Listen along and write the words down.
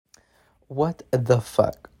What the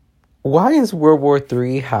fuck? Why is World War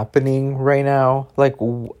III happening right now? Like,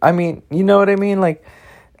 I mean, you know what I mean? Like,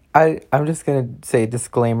 I'm just gonna say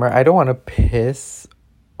disclaimer. I don't want to piss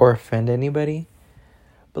or offend anybody.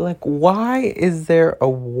 But, like, why is there a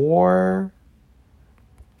war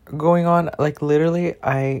going on? Like, literally,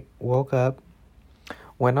 I woke up,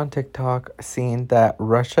 went on TikTok, seeing that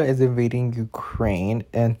Russia is invading Ukraine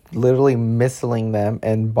and literally missiling them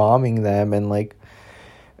and bombing them. And, like,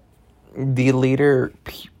 the leader,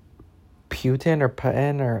 Putin or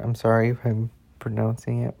Putin, or I'm sorry if I'm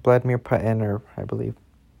pronouncing it, Vladimir Putin, or I believe,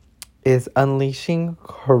 is unleashing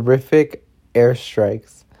horrific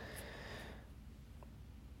airstrikes.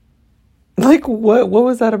 Like, what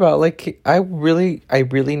was that about? Like, I really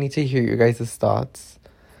need to hear your guys' thoughts.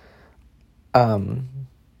 I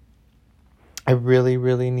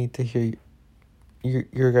really need to hear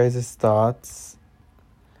your guys' thoughts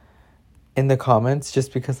in the comments,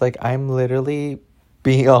 just because, like, I'm literally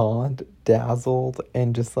beyond dazzled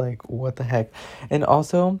and just like, what the heck? And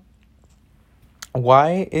also,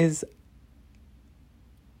 why is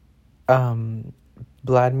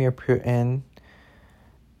Vladimir Putin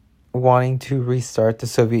wanting to restart the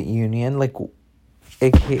Soviet Union, like,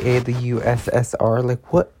 aka the USSR?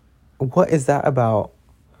 Like, what is that about?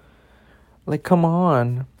 Like, come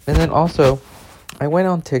on. And then also, I went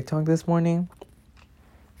on TikTok this morning.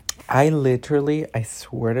 I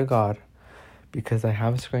swear to God, because I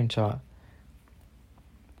have a screenshot,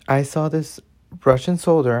 I saw this Russian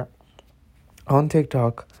soldier on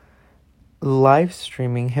TikTok live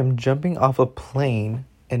streaming him jumping off a plane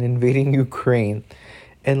and invading Ukraine.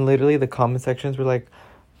 And literally the comment sections were like,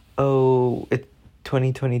 oh, it's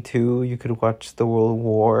 2022, you could watch the World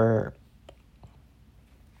War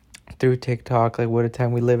through TikTok, like, what a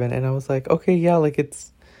time we live in. And I was like, okay, yeah, like,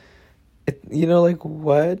 it, you know, like,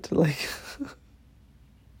 what? Like,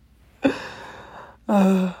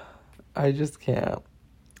 I just can't.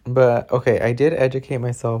 But, okay, I did educate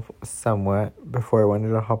myself somewhat before I wanted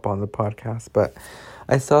to hop on the podcast. But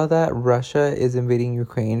I saw that Russia is invading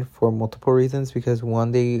Ukraine for multiple reasons. Because,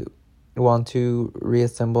 one, they want to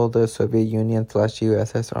reassemble the Soviet Union /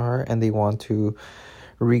 USSR. And they want to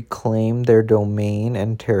reclaim their domain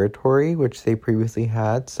and territory, which they previously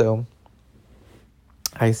had. So,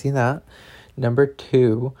 I see that. Number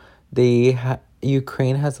 2,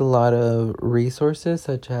 Ukraine has a lot of resources,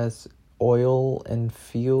 such as oil and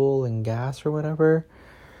fuel and gas or whatever,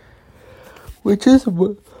 which is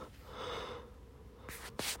which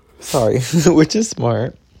is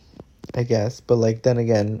smart, I guess. But, like, then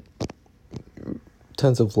again,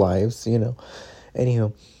 tons of lives, you know.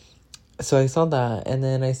 Anywho, so I saw that, and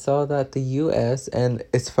then I saw that the US and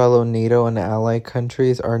its fellow NATO and ally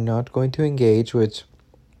countries are not going to engage, which,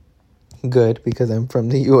 good, because I'm from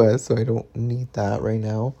the US, so I don't need that right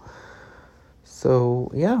now.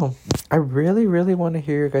 So, yeah, I really want to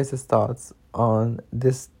hear your guys' thoughts on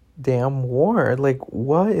this damn war. Like,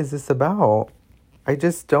 what is this about? I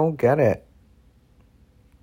just don't get it.